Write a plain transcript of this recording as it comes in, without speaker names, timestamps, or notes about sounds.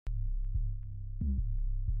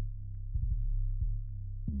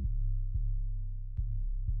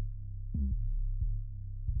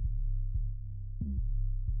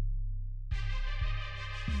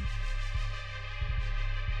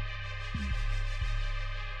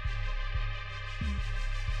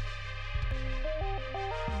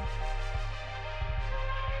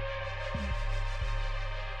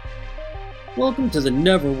Welcome to the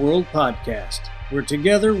Neverworld Podcast, where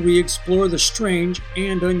together we explore the strange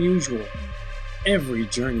and unusual. Every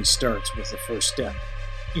journey starts with the first step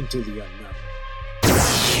into the unknown.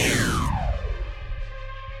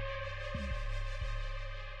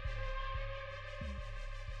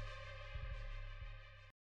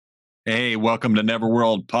 Hey, welcome to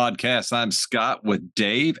Neverworld Podcast. I'm Scott with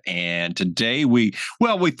Dave, and today we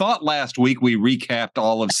thought last week we recapped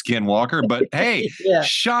all of Skinwalker, but hey,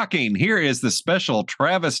 Shocking. Here is the special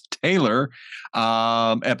Travis Taylor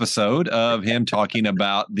episode of him talking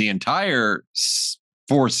about the entire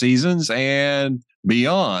 4 seasons and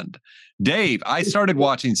beyond. Dave, I started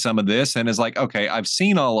watching some of this and is like, okay, I've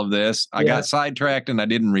seen all of this. I got sidetracked and I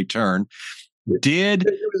didn't return. Did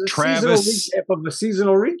Travis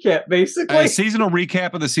seasonal recap, basically a seasonal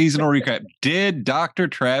recap of the seasonal recap? Did Dr.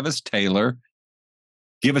 Travis Taylor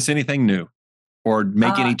give us anything new, or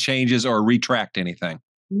make any changes, or retract anything?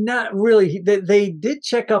 Not really. They did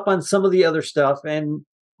check up on some of the other stuff, and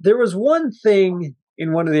there was one thing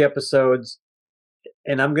in one of the episodes,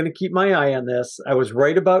 and I'm going to keep my eye on this. I was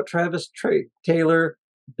right about Travis Taylor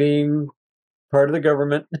being part of the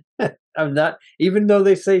government. I'm not, even though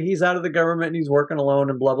they say he's out of the government and he's working alone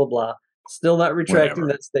and blah, blah, blah, still not retracting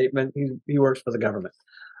that statement. He works for the government.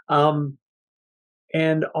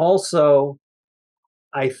 And also,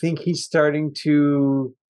 I think he's starting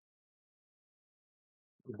to,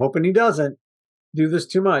 I'm hoping he doesn't do this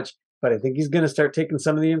too much, but I think he's going to start taking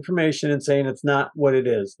some of the information and saying it's not what it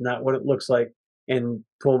is, not what it looks like, and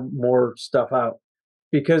pull more stuff out.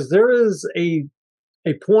 Because there is a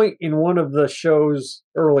point in one of the shows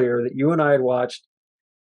earlier that you and I had watched,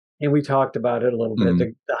 and we talked about it a little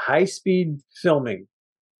bit, the high-speed filming.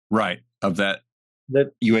 Right, of that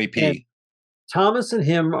UAP. And Thomas and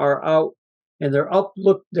him are out, and they're out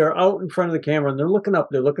in front of the camera, and they're looking up.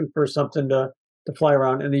 They're looking for something to fly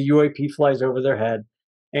around, and the UAP flies over their head.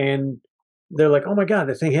 And they're like, oh my God,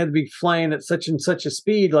 the thing had to be flying at such and such a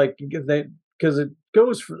speed, because it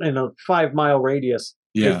goes in a 5-mile radius.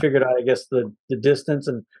 Yeah. They figured out, I guess, the distance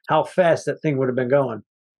and how fast that thing would have been going.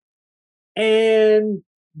 And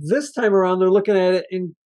this time around, they're looking at it,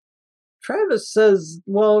 and Travis says,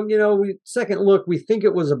 well, second look, we think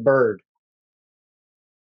it was a bird.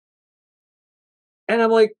 And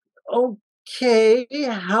I'm like, okay,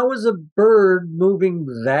 how is a bird moving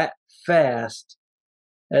that fast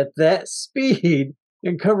at that speed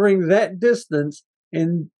and covering that distance,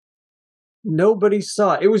 and nobody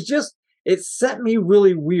saw it? It was just, it set me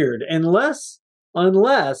really weird, unless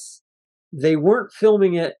they weren't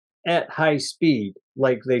filming it at high speed,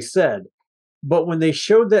 like they said. But when they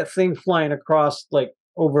showed that thing flying across, like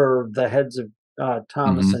over the heads of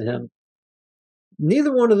Thomas and him,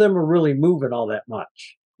 neither one of them are really moving all that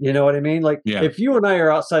much. You know what I mean? Like, if you and I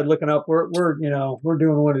are outside looking up, we're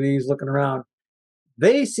doing one of these, looking around.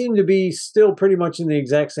 They seem to be still pretty much in the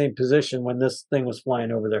exact same position when this thing was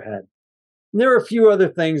flying over their head. And there were a few other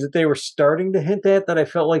things that they were starting to hint at that I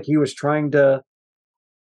felt like he was trying to,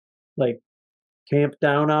 tamp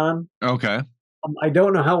down on. Okay. I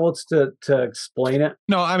don't know how else to explain it.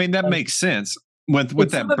 No, I mean, that makes sense.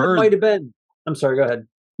 With that bird. It might have been. I'm sorry, go ahead.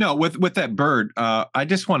 No, with that bird, I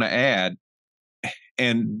just want to add,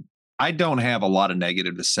 and I don't have a lot of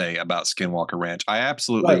negative to say about Skinwalker Ranch. I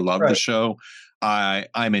absolutely love the show.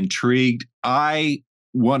 I'm intrigued. I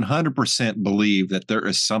 100% believe that there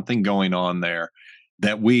is something going on there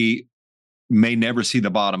that we may never see the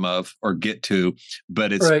bottom of or get to,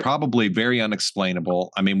 but it's probably very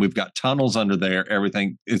unexplainable. I mean, we've got tunnels under there,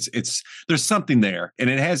 everything. It's there's something there, and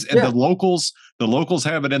it has, and the locals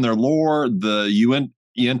have it in their lore. The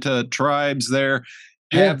Uinta tribes there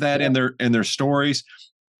have that in their stories.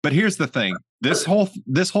 But here's the thing. This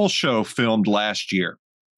whole show filmed last year,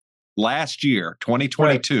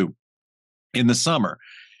 2022. In the summer.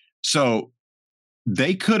 So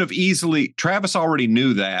they could have easily, Travis already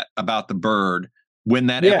knew that about the bird when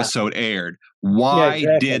that episode aired. Why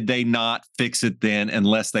did they not fix it then,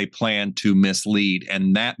 unless they planned to mislead?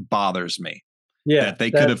 And that bothers me. Yeah. That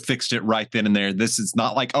they could have fixed it right then and there. This is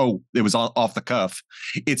not like, it was off the cuff.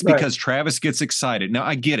 It's because Travis gets excited. Now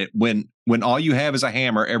I get it. When all you have is a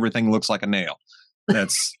hammer, everything looks like a nail.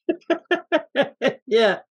 That's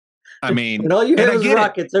I mean, and all you have is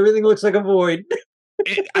rockets. Everything looks like a void.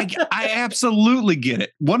 I absolutely get it.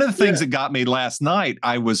 One of the things that got me last night,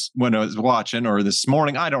 when I was watching, or this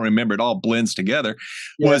morning, I don't remember, it all blends together,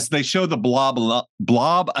 was they show the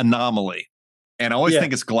blob anomaly. And I always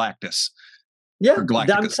think it's Galactus. Yeah,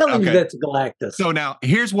 I'm telling you that's Galactus. So now,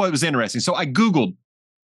 here's what was interesting. So I Googled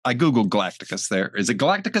Galactus there. Is it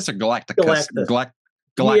Galacticus or Galacticus? Galactus.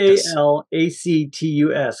 Galactus.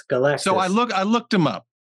 Galactus. So I looked him up.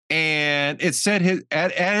 And it said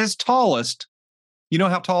at his tallest, you know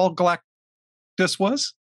how tall Galactus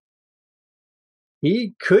was?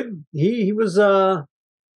 He was, I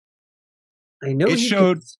know It he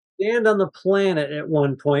showed could stand on the planet at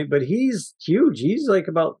one point, but he's huge. He's like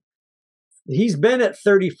he's been at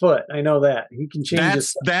 30 foot. I know that. He can change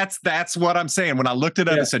his size. That's what I'm saying. When I looked it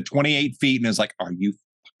up, it said 28 feet, and it was like, are you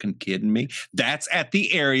fucking kidding me? That's at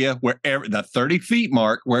the area where the 30 feet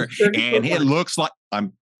mark and it looks like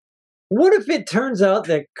What if it turns out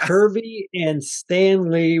that Kirby and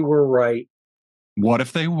Stan Lee were right? What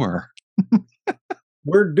if they were?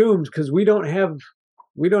 We're doomed because we don't have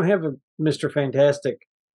a Mr. Fantastic.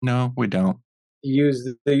 No, we don't.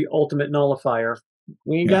 Use the ultimate nullifier.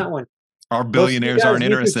 We ain't got one. Our billionaires aren't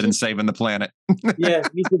interested in saving the planet. Yeah,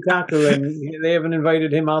 Mikutaku, and they haven't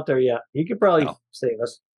invited him out there yet. He could probably save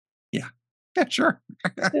us. Yeah, sure.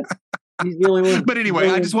 He's the only one. But anyway,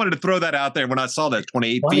 I just wanted to throw that out there. When I saw that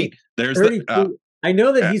 28 feet, there's 30 feet. I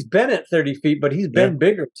know that he's been at 30 feet, but he's been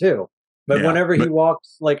bigger too. But whenever he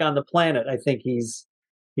walks like on the planet, I think he's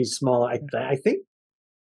smaller. I think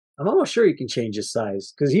I'm almost sure he can change his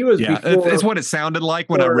size because he was. It's what it sounded like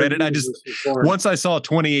when I read it. Once I saw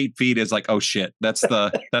 28 feet, it's like, oh shit, that's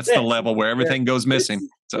the level where everything goes missing.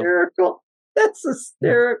 Hysterical. That's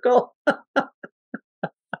hysterical.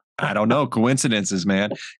 I don't know. Coincidences,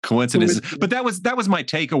 man. Coincidences. But that was my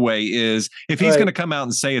takeaway is if he's going to come out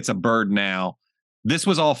and say it's a bird now, this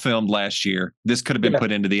was all filmed last year. This could have been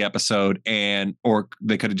put into the episode or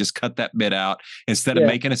they could have just cut that bit out instead of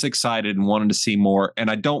making us excited and wanting to see more.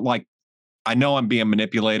 And I know I'm being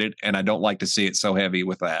manipulated and I don't like to see it so heavy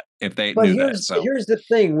with that if they knew that. So here's the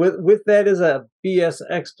thing with that as a BS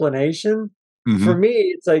explanation. Mm-hmm. For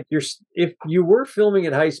me, it's like if you were filming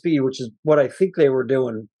at high speed, which is what I think they were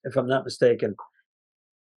doing, if I'm not mistaken,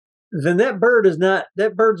 then that bird's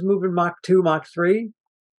moving Mach 2, Mach 3.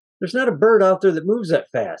 There's not a bird out there that moves that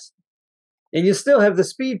fast. And you still have the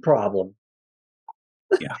speed problem.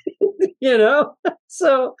 Yeah.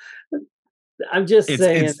 So I'm just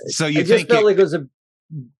saying. So you think felt like it was a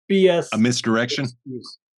BS. A misdirection?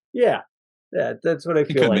 Excuse. Yeah. That's what I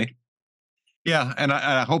feel like. Be. Yeah, and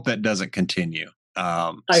I hope that doesn't continue.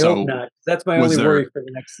 I hope not. That's my only worry for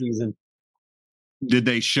the next season. Did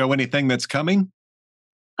they show anything that's coming?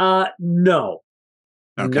 No.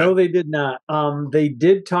 Okay. No, they did not. They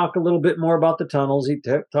did talk a little bit more about the tunnels. He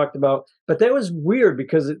talked about, but that was weird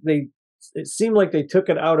because it seemed like they took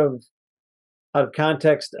it out of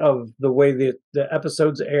context of the way the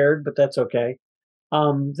episodes aired, but that's okay.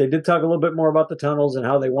 They did talk a little bit more about the tunnels and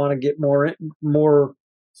how they want to get more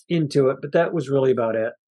into it, but that was really about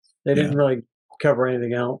it. They didn't really cover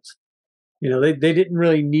anything else. They didn't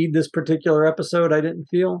really need this particular episode. I didn't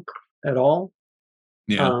feel at all.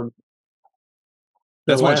 Yeah.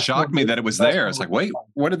 That's what shocked me that it was there. It's like, wait,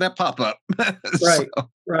 where did that pop up?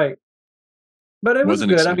 Right. But it was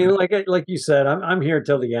good. I mean, like you said, I'm here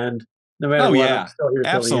till the end. No matter what, I'm still here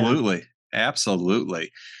till the end.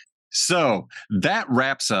 Absolutely. So that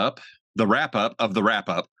wraps up the wrap up of the wrap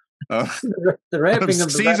up. The wrapping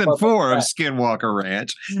of season 4 of Skinwalker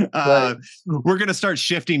Ranch. We're going to start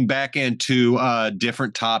shifting back into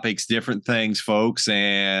different topics, different things, folks,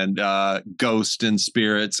 and ghosts and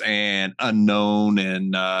spirits and unknown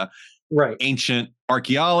and ancient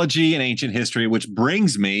archaeology and ancient history, which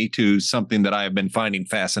brings me to something that I have been finding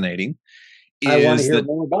fascinating. I want to hear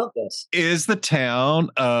more about this. Is the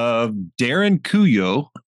town of Derinkuyu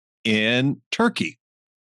in Turkey.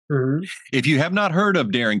 Mm-hmm. If you have not heard of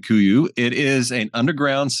Derinkuyu, it is an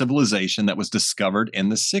underground civilization that was discovered in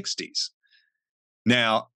the 60s.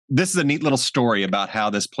 Now, this is a neat little story about how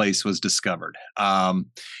this place was discovered. Rediscovered.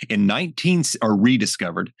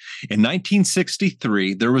 In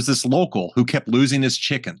 1963, there was this local who kept losing his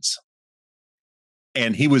chickens.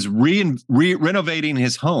 And he was renovating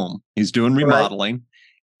his home. He's doing remodeling.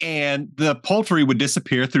 And the poultry would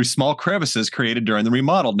disappear through small crevices created during the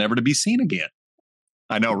remodel, never to be seen again.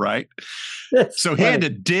 I know, right? So he had to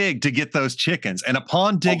dig to get those chickens. And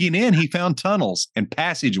upon digging in, he found tunnels and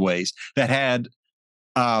passageways that had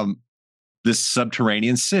this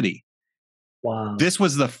subterranean city. Wow. This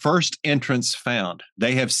was the first entrance found.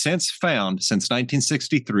 They have since found, since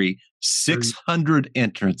 1963, 600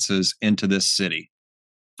 entrances into this city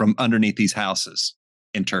from underneath these houses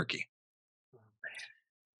in Turkey.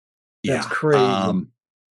 That's crazy.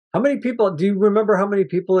 How many people? Do you remember how many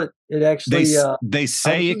people it actually? They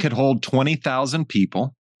say it could hold 20,000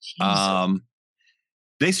 people.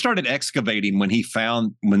 They started excavating when they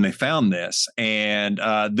found this, and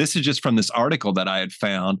this is just from this article that I had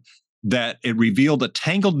found that it revealed a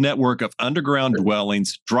tangled network of underground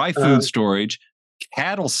dwellings, dry food storage,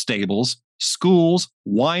 cattle stables, schools,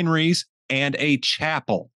 wineries, and a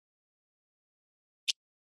chapel.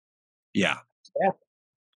 Yeah.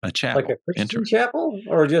 A chapel. Like a Christian chapel,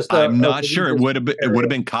 or just I'm not sure. It would have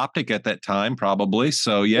been Coptic at that time, probably.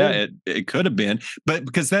 So yeah, it could have been. But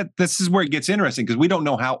because this is where it gets interesting, because we don't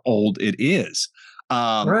know how old it is.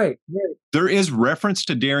 Right. There is reference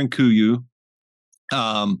to Derinkuyu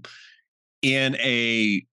in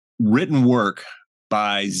a written work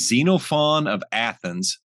by Xenophon of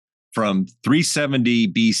Athens from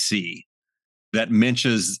 370 BC that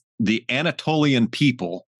mentions the Anatolian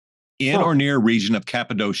people in or near region of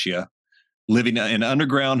Cappadocia living in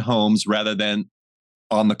underground homes rather than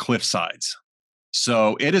on the cliff sides.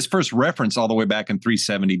 So it is first referenced all the way back in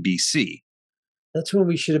 370 BC. That's when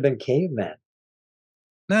we should have been cavemen.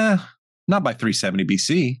 Nah, not by 370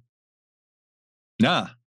 BC. Nah,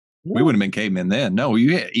 we wouldn't have been cavemen then. No,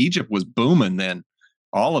 Egypt was booming then.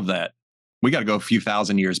 All of that. We got to go a few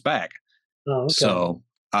thousand years back. Oh, okay. So,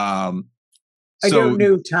 I don't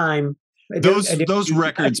know time. Those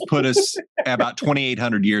records put us about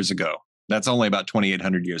 2,800 years ago. That's only about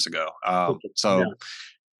 2,800 years ago.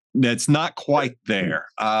 That's not quite there.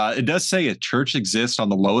 It does say a church exists on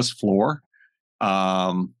the lowest floor,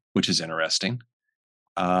 which is interesting.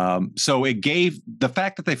 So it gave the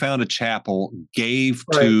fact that they found a chapel gave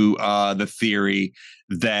to the theory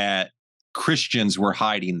that Christians were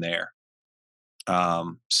hiding there.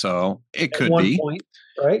 So it could be. Point,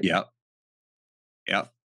 right? Yep.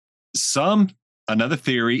 Another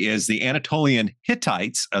theory is the Anatolian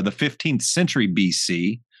Hittites of the 15th century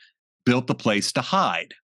BC built the place to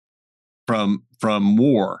hide from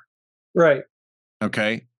war. Right.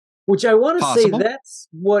 Okay. Which I want to say that's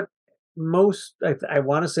what I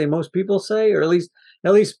want to say most people say, or at least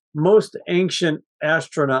most ancient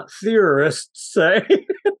astronaut theorists say.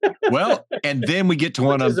 Well, and then we get to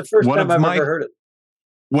one of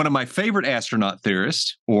my favorite astronaut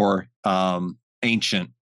theorists, or ancient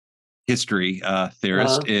history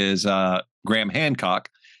theorist, is Graham Hancock,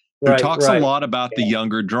 who talks a lot about the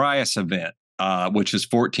Younger Dryas event, which is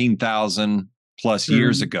 14,000 plus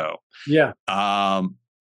years ago. Yeah.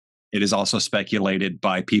 It is also speculated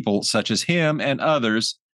by people such as him and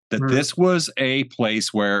others that this was a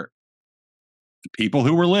place where the people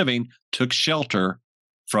who were living took shelter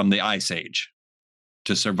from the Ice Age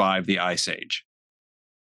to survive the Ice Age.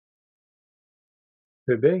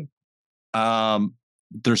 Could be.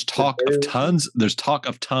 There's talk of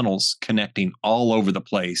tunnels connecting all over the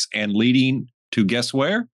place and leading to, guess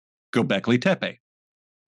where? Göbekli Tepe.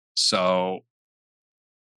 So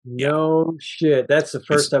no shit. That's the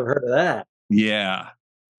first I've heard of that. Yeah.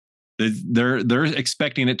 They're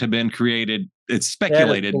expecting it to have been created. It's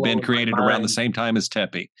speculated been created around the same time as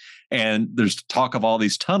Tepe. And there's talk of all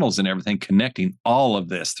these tunnels and everything connecting all of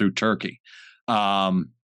this through Turkey. This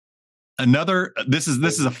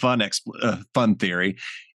is a fun theory,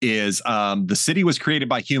 is the city was created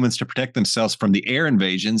by humans to protect themselves from the air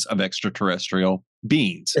invasions of extraterrestrial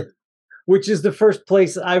beings. Which is the first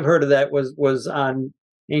place I've heard of that was on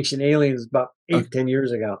Ancient Aliens about 10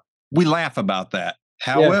 years ago. We laugh about that.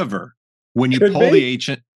 However, when you pull the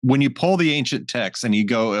ancient texts and you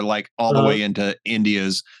go like all the way into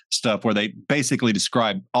India's stuff where they basically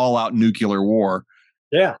describe all out nuclear war.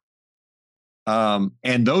 Yeah.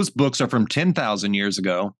 And those books are from 10,000 years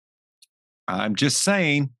ago. I'm just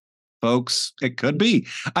saying, folks, it could be.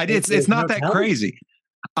 It's not that crazy.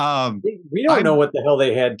 We don't know what the hell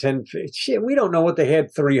they had we don't know what they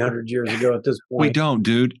had 300 years ago at this point. We don't,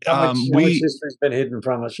 dude. How much history's been hidden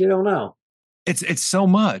from us? You don't know. It's so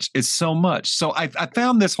much. It's so much. So I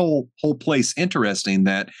found this whole place interesting,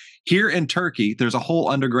 that here in Turkey, there's a whole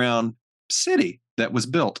underground city that was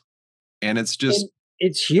built. And it's just...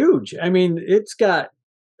 It's huge. I mean, it's got...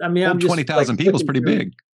 I'm 20,000 people is pretty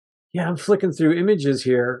big. Yeah, I'm flicking through images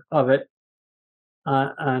here of it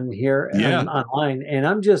on online, and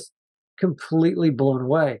I'm just completely blown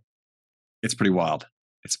away. It's pretty wild.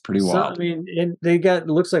 wild. I mean, and they got, it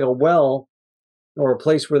looks like a well or a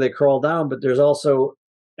place where they crawl down, but there's also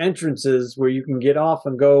entrances where you can get off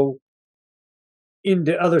and go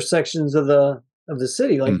into other sections of the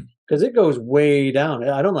city, like, because it goes way down.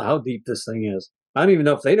 I don't know how deep this thing is. I don't even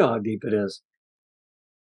know if they know how deep it is.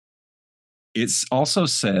 It also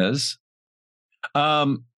says,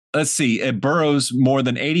 let's see, it burrows more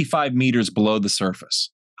than 85 meters below the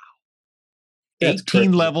surface. That's 18 crazy.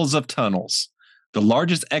 Levels of tunnels, the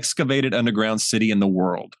largest excavated underground city in the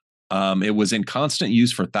world. It was in constant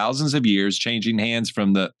use for thousands of years, changing hands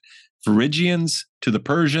from the Phrygians to the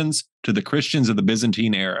Persians to the Christians of the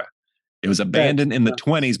Byzantine era. It was abandoned in the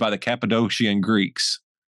 20s by the Cappadocian Greeks.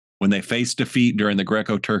 when they faced defeat during the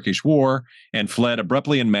Greco-Turkish War and fled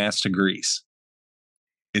abruptly en masse to Greece.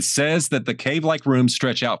 It says that the cave-like rooms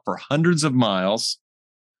stretch out for hundreds of miles.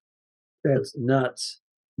 That's nuts.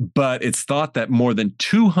 But it's thought that more than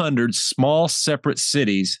 200 small separate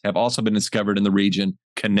cities have also been discovered in the region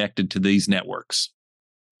connected to these networks.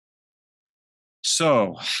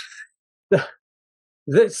 So,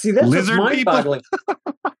 see, that's what's mind-boggling.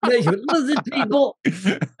 Lizard people.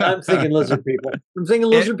 I'm thinking lizard people. I'm thinking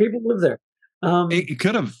lizard people live there. It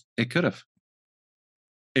could have. It could have.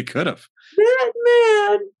 It could have. That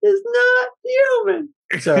man is not human.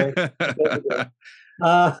 Sorry.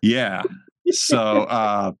 Yeah.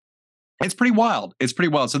 So it's pretty wild. It's pretty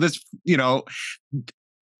wild. So this,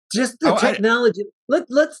 just the technology.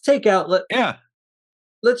 Let's take out.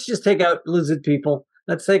 Let's just take out lizard people.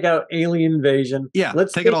 Let's take out alien invasion. Yeah.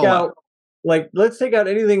 Let's take out. Let's take out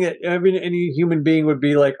anything that any human being would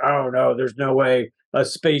be like, oh no, there's no way a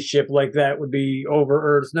spaceship like that would be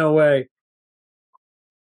over Earth. No way.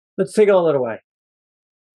 Let's take all that away.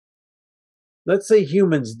 Let's say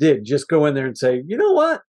humans did just go in there and say, you know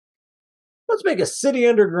what? Let's make a city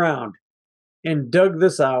underground, and dug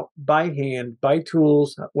this out by hand, by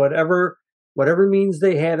tools, whatever means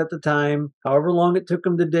they had at the time, however long it took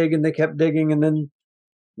them to dig, and they kept digging. And then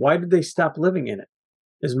why did they stop living in it?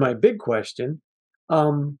 Is my big question.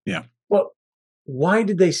 Well, why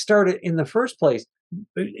did they start it in the first place?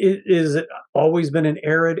 Is it always been an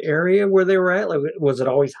arid area where they were at? Like, was it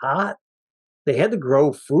always hot? They had to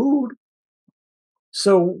grow food.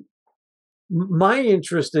 So my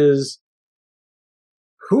interest is,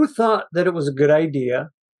 who thought that it was a good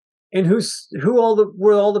idea, and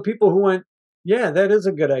were all the people who went, yeah, that is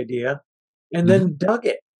a good idea, and then dug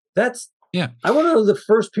it. I want to know the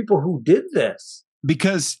first people who did this.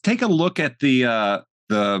 Because take a look at the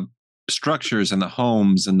structures and the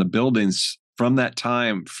homes and the buildings from that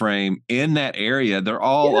time frame in that area. They're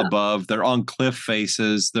all above. They're on cliff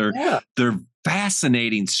faces. They're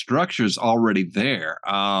fascinating structures already there.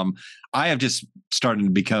 I have just started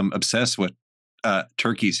to become obsessed with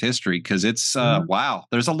Turkey's history because it's wow.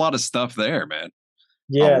 There's a lot of stuff there, man.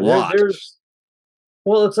 Yeah, there's.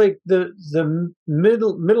 Well, it's like the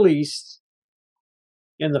Middle East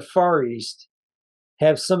and the Far East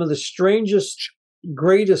have some of the strangest,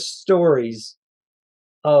 greatest stories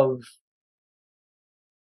of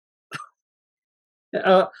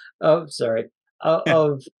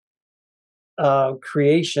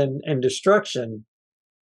creation and destruction,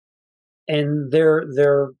 and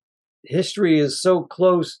their history is so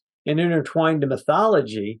close and intertwined to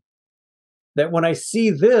mythology that when I see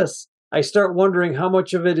this, I start wondering how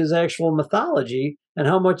much of it is actual mythology and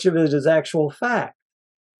how much of it is actual fact.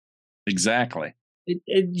 Exactly.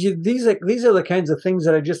 These are the kinds of things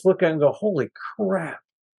that I just look at and go, holy crap,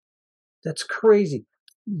 that's crazy.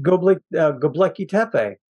 Göbekli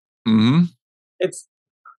Tepe. Mm-hmm.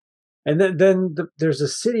 And then there's a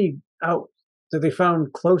city out that they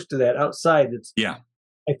found close to that outside. That's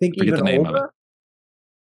I think even older.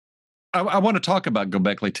 I want to talk about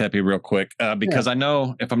Göbekli Tepe real quick because I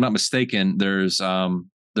know, if I'm not mistaken, there's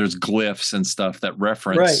glyphs and stuff that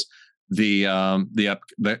reference the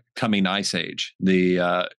coming ice age.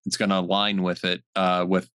 It's going to align with it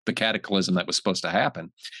with the cataclysm that was supposed to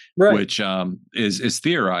happen, which is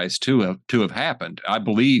theorized to have happened. I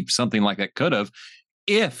believe something like that could have,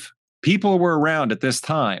 if people were around at this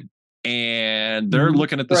time and they're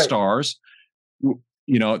looking at the stars.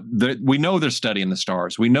 We know they're studying the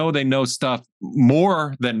stars. We know they know stuff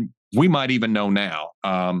more than we might even know now.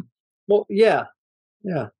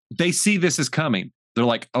 They see this as coming. They're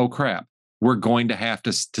like, oh crap, we're going to have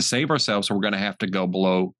to save ourselves. So we're going to have to go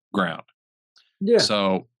below ground. Yeah.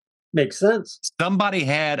 So makes sense. Somebody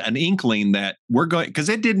had an inkling that we're going, because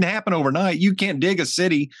it didn't happen overnight. You can't dig a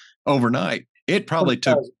city overnight. It probably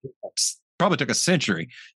took a century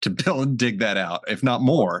to build and dig that out, if not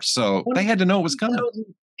more. So they had to know it was coming.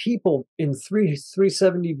 People in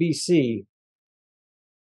 370 BC.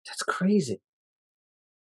 That's crazy.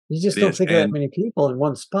 You just don't think of that many people in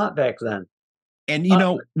one spot back then. And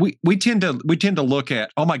we tend to look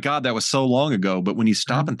at, oh my God, that was so long ago. But when you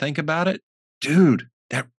stop and think about it, dude,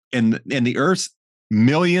 that in the Earth's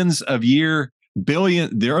the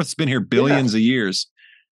Earth's been here billions of years.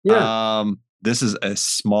 Yeah. This is a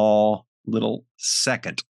small little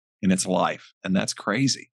second in its life, and that's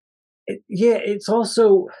crazy. It's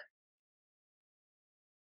also,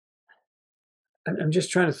 I'm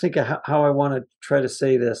just trying to think of how I want to try to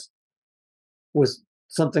say this. Was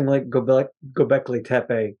something like Göbekli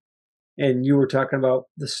Tepe, and you were talking about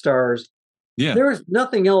the stars. Yeah, there is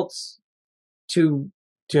nothing else to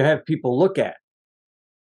have people look at.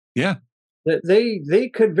 Yeah, They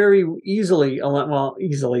could very easily,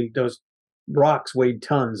 those rocks weighed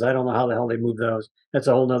tons. I don't know how the hell they move those. That's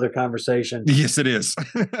a whole nother conversation. Yes, it is.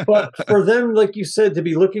 But for them, like you said, to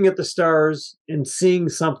be looking at the stars and seeing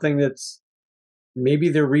something that's maybe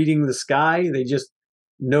they're reading the sky. They just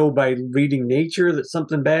know by reading nature that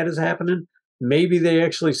something bad is happening. Maybe they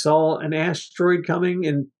actually saw an asteroid coming,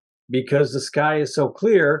 and because the sky is so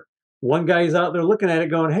clear, one guy's out there looking at it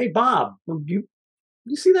going, "Hey, Bob, you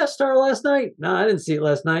see that star last night?" "No, I didn't see it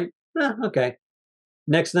last night." Okay.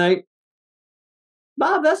 Next night,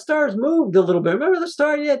 "Bob, that star's moved a little bit. Remember the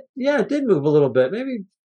star? Yeah, it did move a little bit. Maybe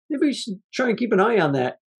we should try and keep an eye on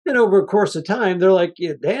that." And over a course of time, they're like,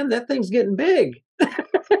 "Yeah, damn, that thing's getting big."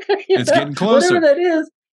 It's getting closer. Whatever that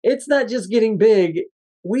is, it's not just getting big.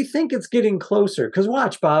 We think it's getting closer. Because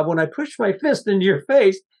watch, Bob, when I push my fist into your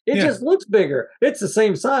face, it just looks bigger. It's the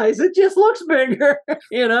same size. It just looks bigger.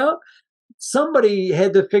 Somebody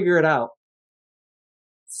had to figure it out.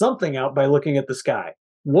 Something out by looking at the sky.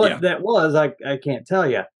 What that was, I can't tell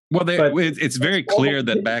you. Well, it's very clear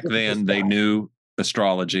that back then they knew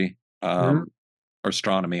astrology, or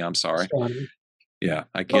astronomy. I'm sorry. Astronomy. Yeah,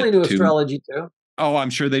 I can't. Probably knew astrology too. Oh,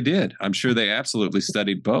 I'm sure they did. I'm sure they absolutely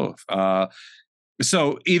studied both.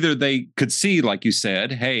 So either they could see, like you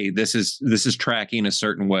said, hey, this is tracking a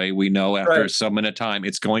certain way. We know after some amount of time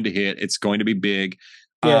it's going to hit. It's going to be big.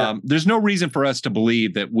 Yeah. There's no reason for us to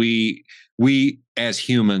believe that we as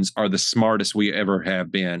humans are the smartest we ever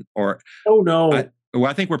have been. Or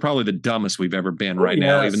I think we're probably the dumbest we've ever been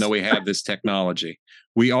now, even though we have this technology.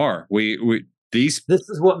 We are. This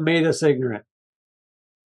is what made us ignorant.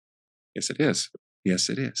 Yes, it is. Yes,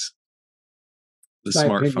 it is. The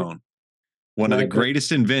smartphone. One of the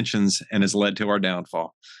greatest inventions, and has led to our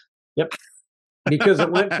downfall. Yep. Because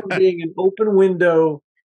it went from being an open window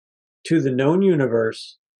to the known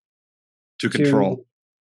universe to control,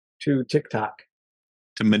 to TikTok,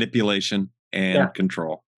 to manipulation and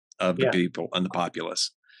control of the people and the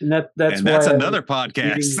populace. And that's another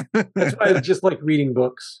podcast. That's why I just like reading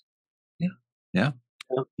books. Yeah.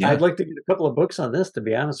 I'd like to get a couple of books on this, to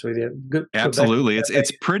be honest with you. Absolutely.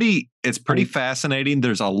 It's pretty fascinating.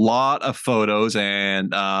 There's a lot of photos,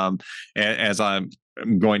 and as I'm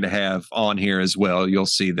going to have on here as well, you'll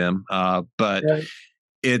see them. But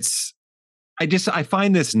I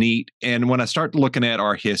find this neat. And when I start looking at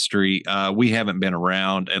our history, we haven't been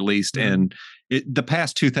around, at least in the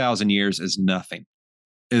past 2,000 years is nothing.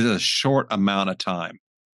 It's a short amount of time.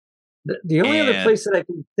 The only other place that I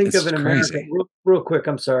can think of in America, real quick,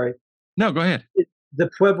 I'm sorry. No, go ahead. The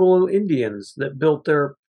Pueblo Indians that built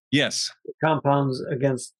their compounds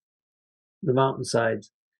against the mountainsides.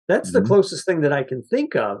 That's the closest thing that I can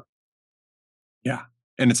think of. Yeah.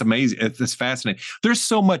 And it's amazing. It's fascinating. There's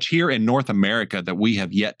so much here in North America that we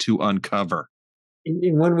have yet to uncover.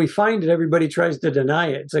 And when we find it, everybody tries to deny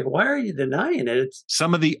it. It's like, why are you denying it?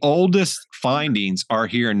 Some of the oldest findings are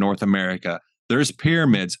here in North America. There's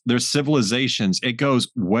pyramids, there's civilizations. It goes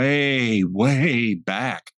way, way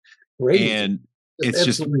back. Crazy. And it's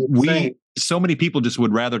just, so many people just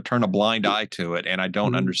would rather turn a blind eye to it. And I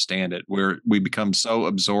don't understand it. We become so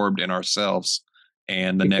absorbed in ourselves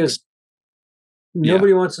and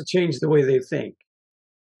nobody wants to change the way they think.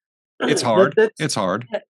 It's hard. It's hard.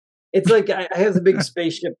 It's like I have the big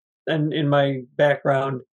spaceship in my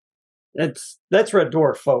background. That's Red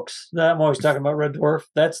Dwarf, folks. I'm always talking about Red Dwarf.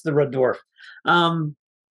 That's the Red Dwarf.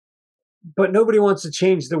 But nobody wants to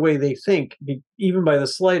change the way they think, even by the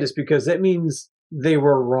slightest, because that means they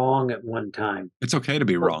were wrong at one time. It's okay to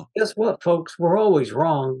be wrong. Guess what, folks? We're always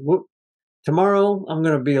wrong. Tomorrow, I'm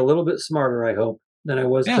going to be a little bit smarter, I hope, than I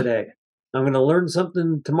was today. I'm going to learn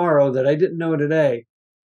something tomorrow that I didn't know today.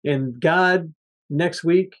 And God, next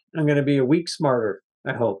week, I'm going to be a week smarter,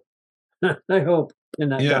 I hope. I hope, and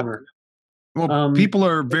not dumber. Well, people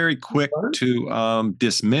are very quick to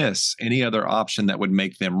dismiss any other option that would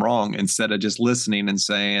make them wrong, instead of just listening and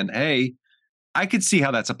saying, hey, I could see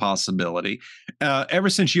how that's a possibility. Ever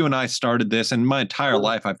since you and I started this, and my entire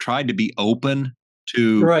life, I've tried to be open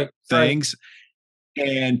to things.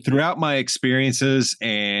 And throughout my experiences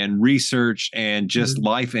and research and just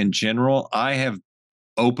life in general, I have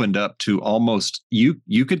opened up to almost,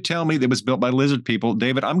 you could tell me that it was built by lizard people.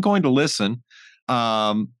 David, I'm going to listen.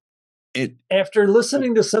 After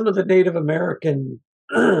listening to some of the Native American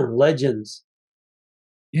legends,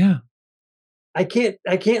 I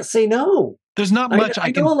can't say no. There's not much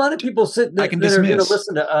I know a lot of people that are going to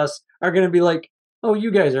listen to us are going to be like, "Oh,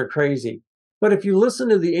 you guys are crazy." But if you listen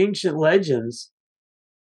to the ancient legends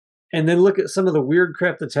and then look at some of the weird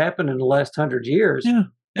crap that's happened in the last 100 years,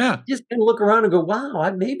 just can look around and go,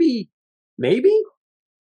 "Wow, maybe."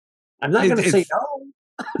 I'm not going to say no.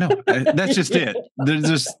 No, that's just it. There's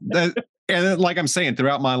just and like I'm saying,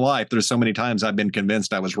 throughout my life, there's so many times I've been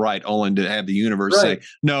convinced I was right, only to have the universe say,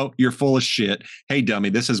 "No, you're full of shit. Hey, dummy,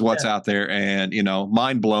 this is what's out there," and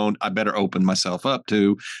mind blown. I better open myself up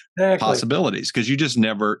to possibilities, because you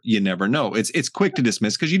never know. It's quick to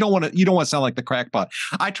dismiss because you don't want to sound like the crackpot.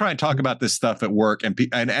 I try and talk about this stuff at work, and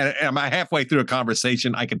I'm halfway through a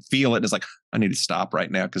conversation, I can feel it. It's like, I need to stop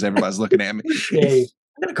right now because everybody's looking at me. Dave.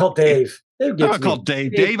 I'm gonna call Dave. I'm gonna call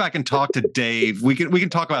Dave. Dave, I can talk to Dave. We can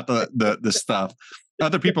talk about the stuff.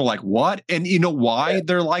 Other people are like, what? And you know why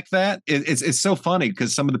they're like that? It's so funny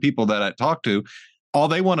because some of the people that I talk to, all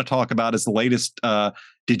they want to talk about is the latest.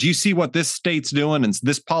 Did you see what this state's doing and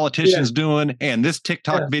this politician's doing and this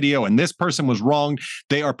TikTok video and this person was wronged?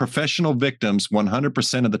 They are professional victims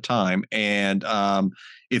 100% of the time, and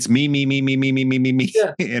it's me.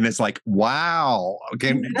 Yeah. And it's like, wow.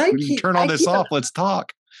 Okay, turn all this off. Let's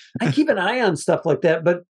talk. I keep an eye on stuff like that,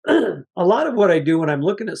 but a lot of what I do when I'm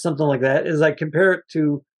looking at something like that is I compare it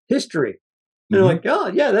to history. They're like, oh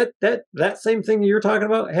yeah, that same thing you're talking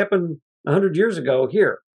about happened 100 years ago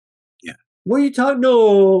here. Yeah. What are you talking?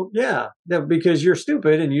 No, yeah, because you're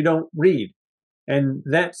stupid and you don't read, and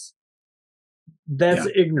that's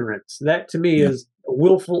ignorance. That to me is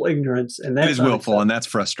willful ignorance, and that is willful, and that's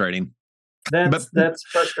frustrating. That's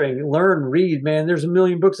frustrating. Learn, read, man. There's a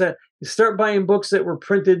million books that you start buying books that were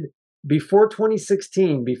printed before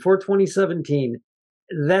 2016, before 2017.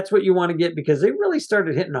 That's what you want to get, because they really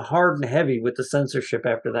started hitting hard and heavy with the censorship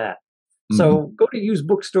after that. So go to used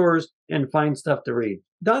bookstores and find stuff to read.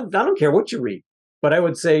 I don't care what you read, but I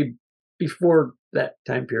would say before that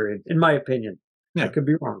time period, in my opinion. I could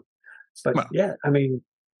be wrong. But I mean,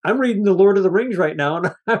 I'm reading The Lord of the Rings right now,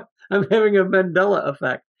 and I'm having a Mandela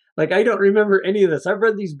effect. Like, I don't remember any of this. I've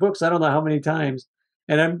read these books I don't know how many times,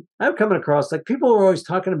 and I'm coming across, like, people are always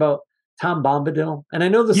talking about Tom Bombadil, and I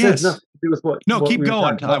know this has nothing to do with what. No, keep we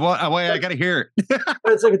going. I got to hear it.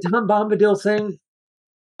 But it's like a Tom Bombadil thing.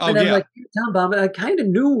 And I'm like, Tom Bombadil. I kind of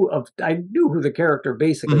knew who the character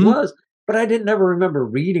basically was, but I didn't ever remember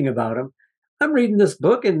reading about him. I'm reading this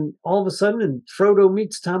book, and all of a sudden, Frodo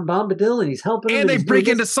meets Tom Bombadil, and he's helping him. And they break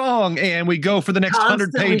into song, and we go for the next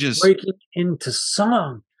 100 pages. Breaking into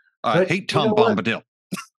song. I hate Tom Bombadil.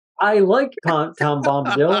 I like Tom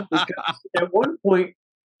Bombadil because at one point,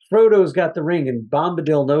 Frodo's got the ring, and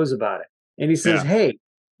Bombadil knows about it. And he says, hey,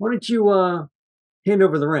 why don't you hand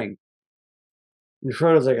over the ring? And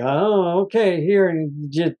Frodo's like, oh, okay, here. And he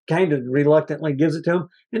just kind of reluctantly gives it to him.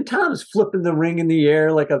 And Tom's flipping the ring in the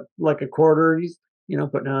air like a quarter. He's,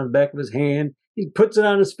 putting it on the back of his hand. He puts it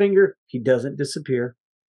on his finger. He doesn't disappear.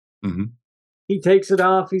 He takes it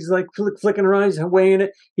off. He's like flicking around, he's weighing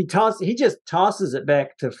it. He just tosses it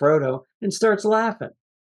back to Frodo and starts laughing.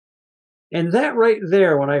 And that right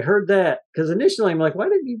there, when I heard that, because initially I'm like, why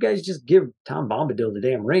didn't you guys just give Tom Bombadil the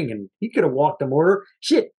damn ring? And he could have walked him over.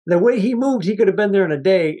 Shit, the way he moved, he could have been there in a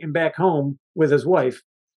day and back home with his wife,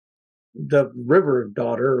 the river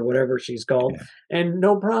daughter or whatever she's called, and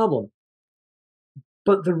no problem.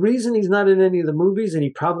 But the reason he's not in any of the movies, and he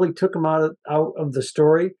probably took him out of the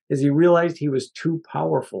story, is he realized he was too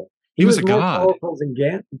powerful. He was a god. More powerful than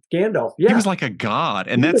Gandalf. Yeah. He was like a god,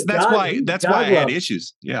 and that's why I had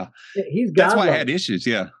issues. Yeah, that's why I had issues.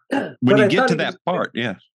 Yeah, when you get to that part,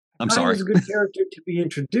 I'm sorry. He was a good character to be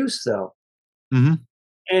introduced, though.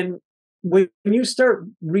 And when you start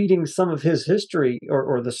reading some of his history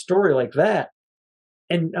or the story like that,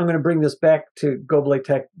 and I'm going to bring this back to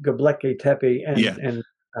Göbekli Tepe and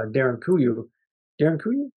Derinkuyu.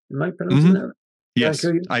 Derinkuyu? Am I pronouncing that right? Yes,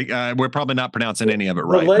 we're probably not pronouncing any of it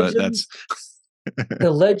right, but that's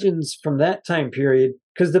the legends from that time period,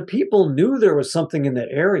 because the people knew there was something in that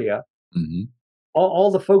area.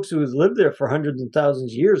 All the folks who had lived there for hundreds and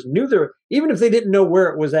thousands of years knew there, even if they didn't know where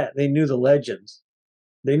it was at, they knew the legends.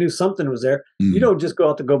 They knew something was there. You don't just go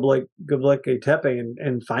out to Göbekli Tepe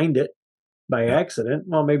and find it by accident.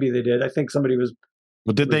 Well, maybe they did. I think somebody was.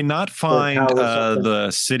 Well, did they not find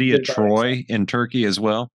the city of Troy in Turkey as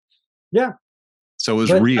well? Yeah. So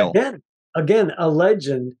it was real. Again, a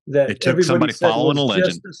legend that it took somebody following a legend.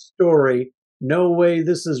 Just a story. No way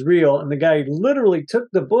this is real. And the guy literally took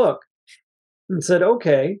the book and said,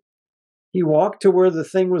 okay. He walked to where the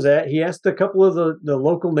thing was at. He asked a couple of the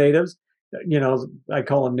local natives. I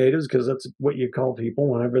call them natives because that's what you call people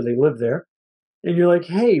whenever they live there. And you're like,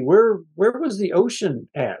 hey, where was the ocean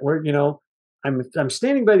at? Where, I'm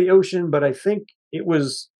standing by the ocean, but I think it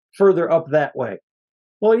was further up that way.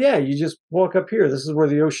 Well, yeah, you just walk up here. This is where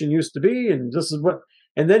the ocean used to be, and this is what.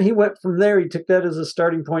 And then he went from there. He took that as a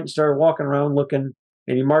starting point and started walking around looking,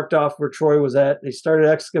 and he marked off where Troy was at. They started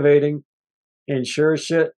excavating, And sure as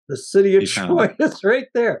shit, the city of Troy is right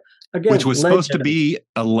there. Again, which was supposed to be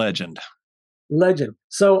a legend. Legend.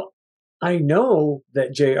 So I know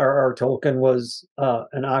that J.R.R. Tolkien was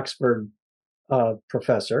an Oxford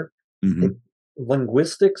professor. Mm-hmm.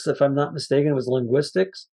 Linguistics, if I'm not mistaken, it was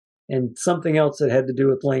linguistics and something else that had to do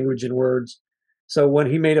with language and words. So when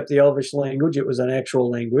he made up the Elvish language, it was an actual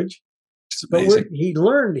language. But he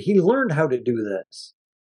learned how to do this.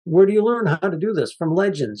 Where do you learn how to do this? From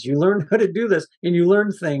legends. You learn how to do this and you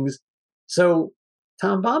learn things. So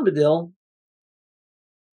Tom Bombadil,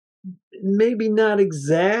 maybe not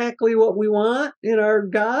exactly what we want in our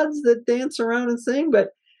gods that dance around and sing, but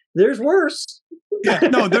there's worse.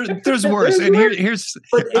 No, there's worse. And here's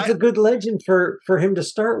but it's a good legend for him to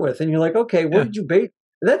start with. And you're like, okay, what did you base?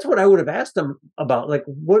 That's what I would have asked him about. Like,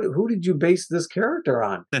 who did you base this character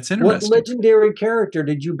on? That's interesting. What legendary character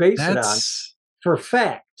did you base it on for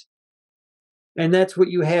fact? And that's what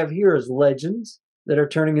you have here is legends that are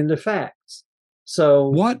turning into facts. So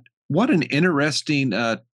what an interesting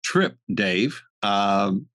trip, Dave.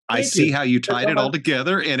 I see how you tied it all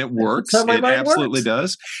together, and it works. It absolutely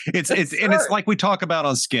does. It's like we talk about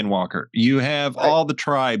on Skinwalker. You have all the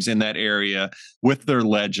tribes in that area with their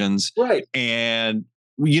legends, right? And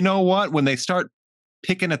you know what? When they start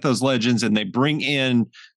picking at those legends and they bring in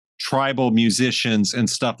tribal musicians and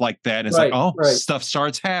stuff like that, it's stuff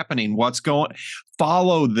starts happening. What's going?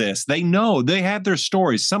 Follow this. They know, they have their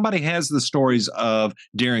stories. Somebody has the stories of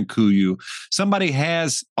Derinkuyu. Somebody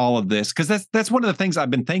has all of this, because that's one of the things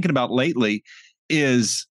I've been thinking about lately.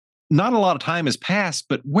 Is not a lot of time has passed,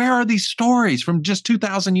 but where are these stories from just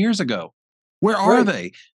 2,000 years ago? Where are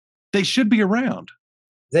they? They should be around.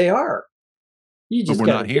 They are. But we're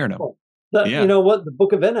not hearing them. You know what? The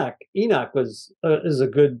Book of Enoch was is a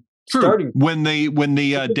good starting. When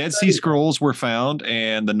the Dead Sea Scrolls were found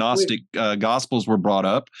and the Gnostic Gospels were brought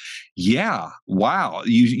up, wow,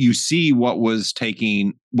 you see what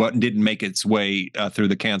didn't make its way through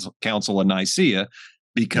the Council of Nicaea,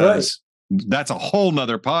 because that's a whole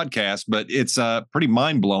nother podcast. But it's pretty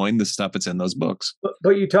mind blowing, the stuff that's in those books.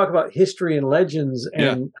 But you talk about history and legends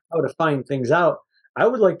and how to find things out. I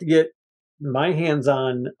would like to get my hands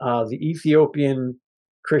on the Ethiopian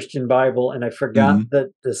Christian Bible, and I forgot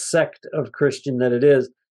the sect of Christian that it is,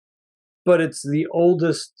 but it's the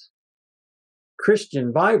oldest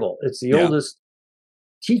Christian Bible. It's the oldest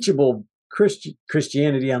teachable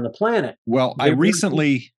Christianity on the planet. Well,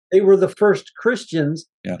 they were the first Christians.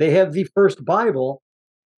 Yeah. They have the first Bible,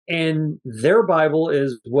 and their Bible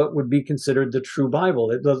is what would be considered the true Bible,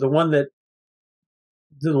 the one that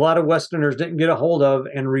a lot of Westerners didn't get a hold of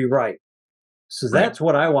and rewrite. So that's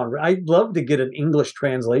what I want. I'd love to get an English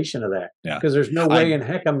translation of that, because there's no way in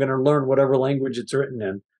heck I'm going to learn whatever language it's written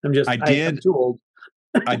in. I'm too old.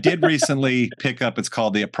 I did recently pick up, it's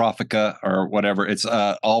called the Apocrypha or whatever. It's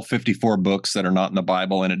all 54 books that are not in the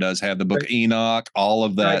Bible, and it does have the book Enoch, all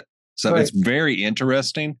of that. So it's very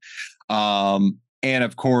interesting. And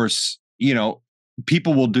of course,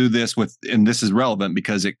 people will do this with, and this is relevant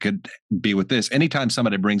because it could be with this. Anytime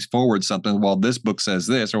somebody brings forward something, well, this book says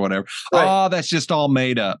this or whatever. Oh, that's just all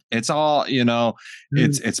made up. It's all,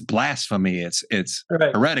 it's blasphemy. It's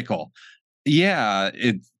heretical. Yeah,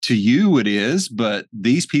 to you it is, but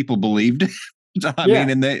these people believed it. I mean,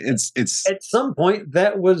 and it's at some point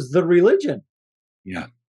that was the religion. Yeah.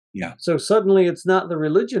 Yeah. So suddenly it's not the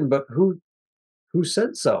religion, but who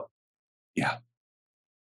said so? Yeah.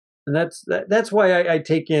 And that's why I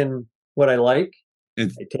take in what I like. I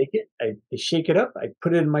take it, I shake it up, I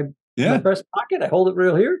put it in my breast pocket, I hold it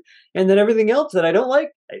real here, and then everything else that I don't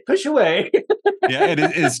like, I push away.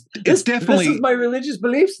 It's definitely. This is my religious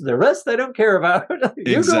beliefs. The rest I don't care about.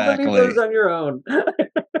 You go believe those on your own.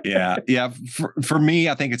 Yeah. For me,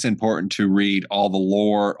 I think it's important to read all the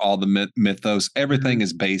lore, all the mythos. Everything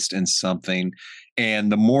is based in something,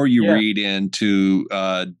 and the more you read into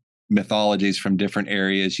mythologies from different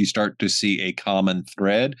areas, you start to see a common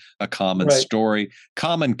thread, a common story,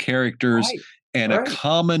 common characters, and a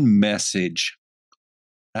common message.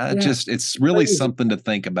 It's really something to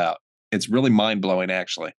think about. It's really mind-blowing,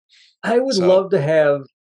 actually. I would love to have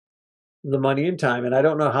the money and time, and I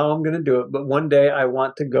don't know how I'm going to do it, but one day I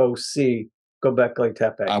want to go see Göbekli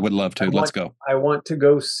Tepe. I would love to. Let's go. I want to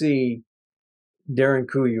go see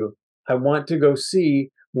Derinkuyu. I want to go see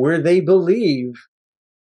where they believe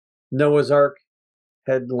Noah's Ark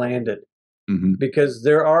had landed, because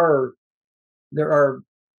there are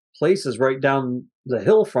places right down the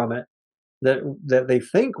hill from it that they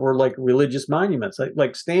think were like religious monuments,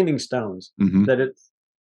 like standing stones.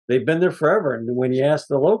 They've been there forever, and when you ask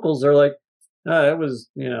the locals, they're like, "It was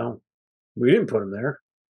we didn't put them there."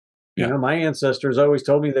 You know, my ancestors always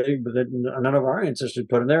told me that none of our ancestors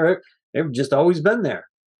put them there. They've just always been there.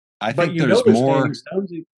 I think there's more.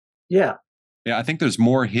 Yeah. Yeah, I think there's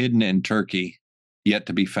more hidden in Turkey yet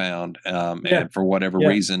to be found. And for whatever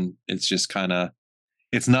reason, it's just kind of,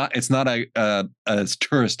 it's not a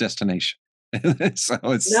tourist destination. So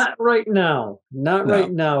it's not right now. Not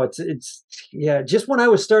right now. It's just when I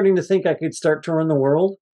was starting to think I could start touring the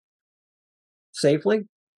world safely.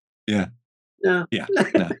 Yeah. No. Yeah.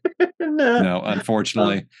 No,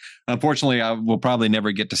 unfortunately, I will probably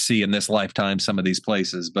never get to see in this lifetime some of these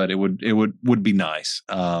places, but it would be nice.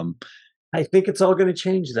 I think it's all going to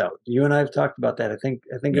change, though. You and I have talked about that. I think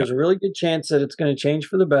there's a really good chance that it's going to change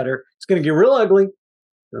for the better. It's going to get real ugly,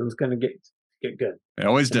 then it's going to get good. It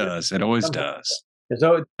always does. It always does. It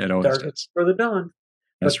always does. For the dawn.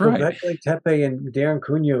 That's right. Göbekli Tepe and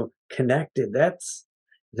Derinkuyu connected. That's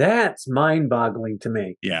mind-boggling to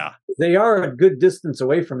me. Yeah. They are a good distance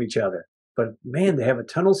away from each other. But, man, they have a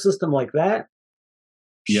tunnel system like that?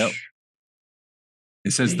 Yep.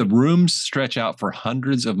 It says the rooms stretch out for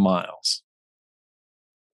hundreds of miles.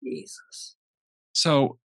 Jesus.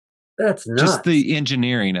 So that's nuts. Just the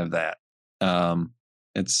engineering of that.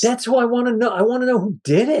 That's who I want to know. I want to know who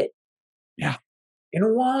did it. Yeah.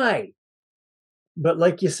 And why. But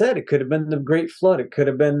like you said, it could have been the Great Flood. It could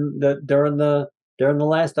have been during the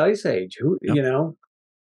last ice age. You know.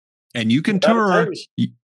 And you can tour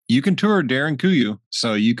Derinkuyu,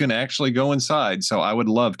 so you can actually go inside. So I would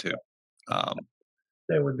love to.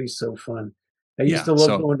 That would be so fun. I used to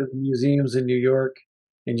love going to the museums in New York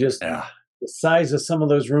and just the size of some of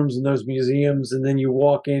those rooms in those museums. And then you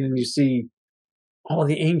walk in and you see all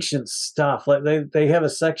the ancient stuff. Like they have a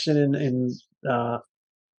section in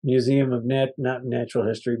Museum of not Natural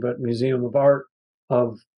History, but Museum of Art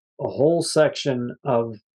of a whole section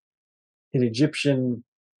of an Egyptian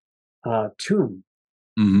tomb.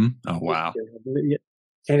 Mm-hmm. Oh, wow.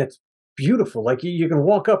 And it's beautiful. Like you can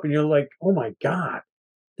walk up and you're like, oh my God,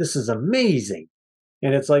 this is amazing.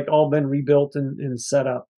 And it's like all been rebuilt and set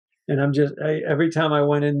up. And every time I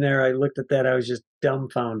went in there, I looked at that, I was just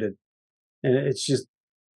dumbfounded. And it's just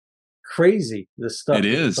crazy, the stuff. It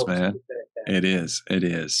is, man. It is.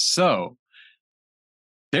 So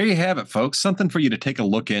there you have it, folks. Something for you to take a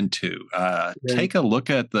look into. Take a look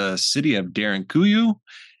at the city of Derinkuyu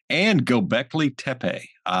and Göbekli Tepe.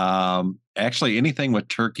 Actually, anything with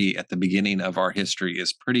Turkey at the beginning of our history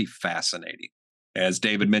is pretty fascinating. As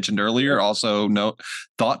David mentioned earlier, also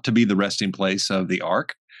thought to be the resting place of the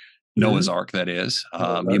Ark, Noah's Ark, that is.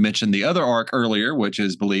 You mentioned the other Ark earlier, which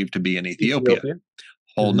is believed to be in Ethiopia.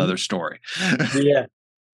 Whole nother story. Yeah.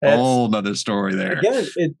 Whole nother story there. Again,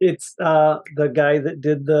 it's the guy that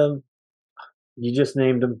did you just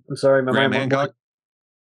named him. I'm sorry, my mind. Hancock.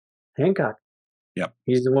 Hancock. Yep.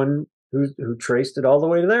 He's the one who traced it all the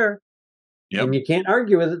way to there. Yep. And you can't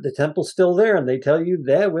argue with it. The temple's still there, and they tell you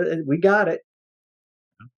that we got it.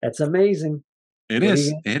 That's amazing. It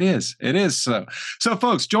is. It is. So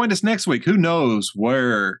folks, join us next week. Who knows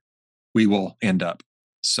where we will end up?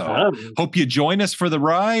 So hope you join us for the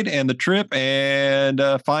ride and the trip and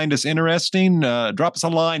find us interesting. Drop us a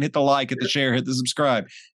line, hit the like, hit the share, hit the subscribe.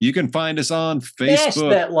 You can find us on Facebook. Smash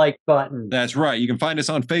that like button. That's right. You can find us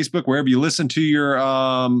on Facebook, wherever you listen to your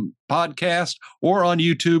podcast, or on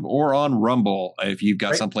YouTube or on Rumble. If you've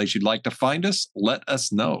got someplace you'd like to find us, let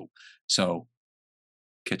us know. So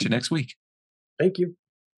catch you next week. Thank you.